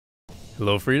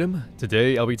Hello Freedom,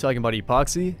 today I'll be talking about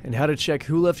Epoxy and how to check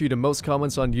who left you the most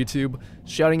comments on YouTube,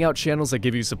 shouting out channels that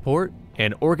give you support,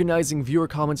 and organizing viewer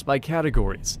comments by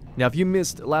categories. Now if you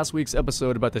missed last week's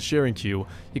episode about the sharing queue,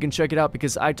 you can check it out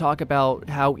because I talk about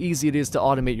how easy it is to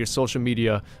automate your social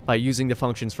media by using the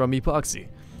functions from Epoxy.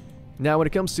 Now when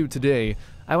it comes to today,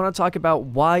 I want to talk about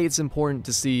why it's important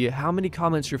to see how many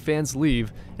comments your fans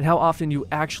leave and how often you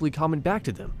actually comment back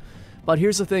to them. But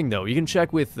here's the thing though, you can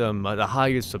check with the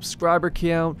highest subscriber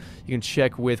count, you can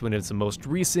check with when it's the most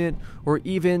recent, or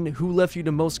even who left you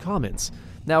the most comments.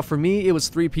 Now for me, it was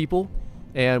 3 people,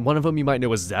 and one of them you might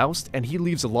know is Zoust, and he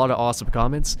leaves a lot of awesome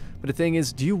comments. But the thing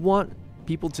is, do you want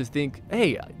people to think,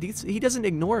 hey, he doesn't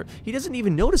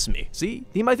even notice me, see?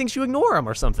 He might think you ignore him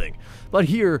or something. But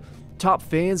here, top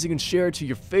fans, you can share it to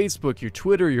your Facebook, your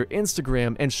Twitter, your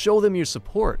Instagram, and show them your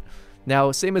support.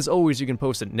 Now, same as always, you can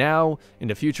post it now, in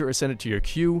the future, or send it to your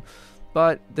queue.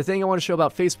 But the thing I want to show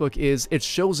about Facebook is it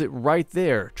shows it right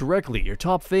there, directly. Your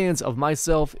top fans of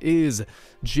myself is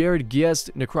Jared Guest,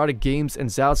 Necrotic Games,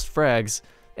 and Zoust Frags.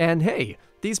 And hey,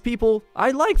 these people, I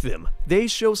like them. They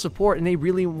show support and they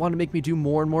really want to make me do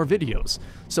more and more videos.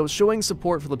 So showing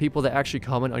support for the people that actually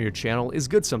comment on your channel is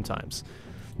good sometimes.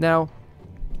 Now,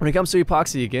 when it comes to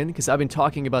Epoxy again, because I've been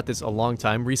talking about this a long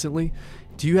time recently,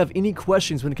 do you have any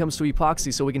questions when it comes to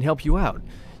Epoxy so we can help you out?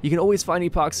 You can always find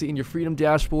Epoxy in your Freedom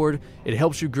dashboard. It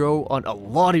helps you grow on a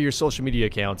lot of your social media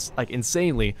accounts, like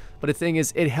insanely. But the thing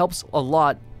is, it helps a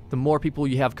lot the more people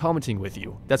you have commenting with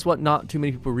you. That's what not too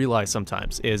many people realize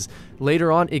sometimes, is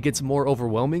later on it gets more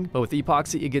overwhelming, but with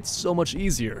Epoxy it gets so much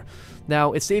easier.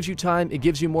 Now, it saves you time, it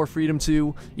gives you more freedom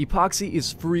too. Epoxy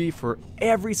is free for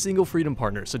every single Freedom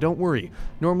partner, so don't worry.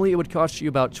 Normally it would cost you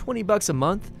about 20 bucks a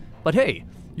month, but hey,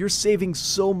 you're saving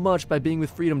so much by being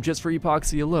with Freedom just for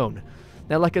Epoxy alone.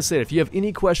 Now, like I said, if you have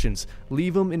any questions,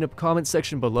 leave them in the comment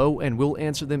section below and we'll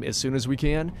answer them as soon as we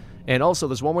can. And also,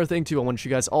 there's one more thing too I want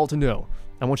you guys all to know.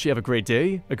 I want you to have a great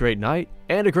day, a great night,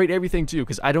 and a great everything too,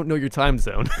 because I don't know your time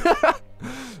zone.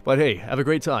 But hey, have a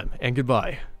great time, and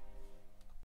goodbye.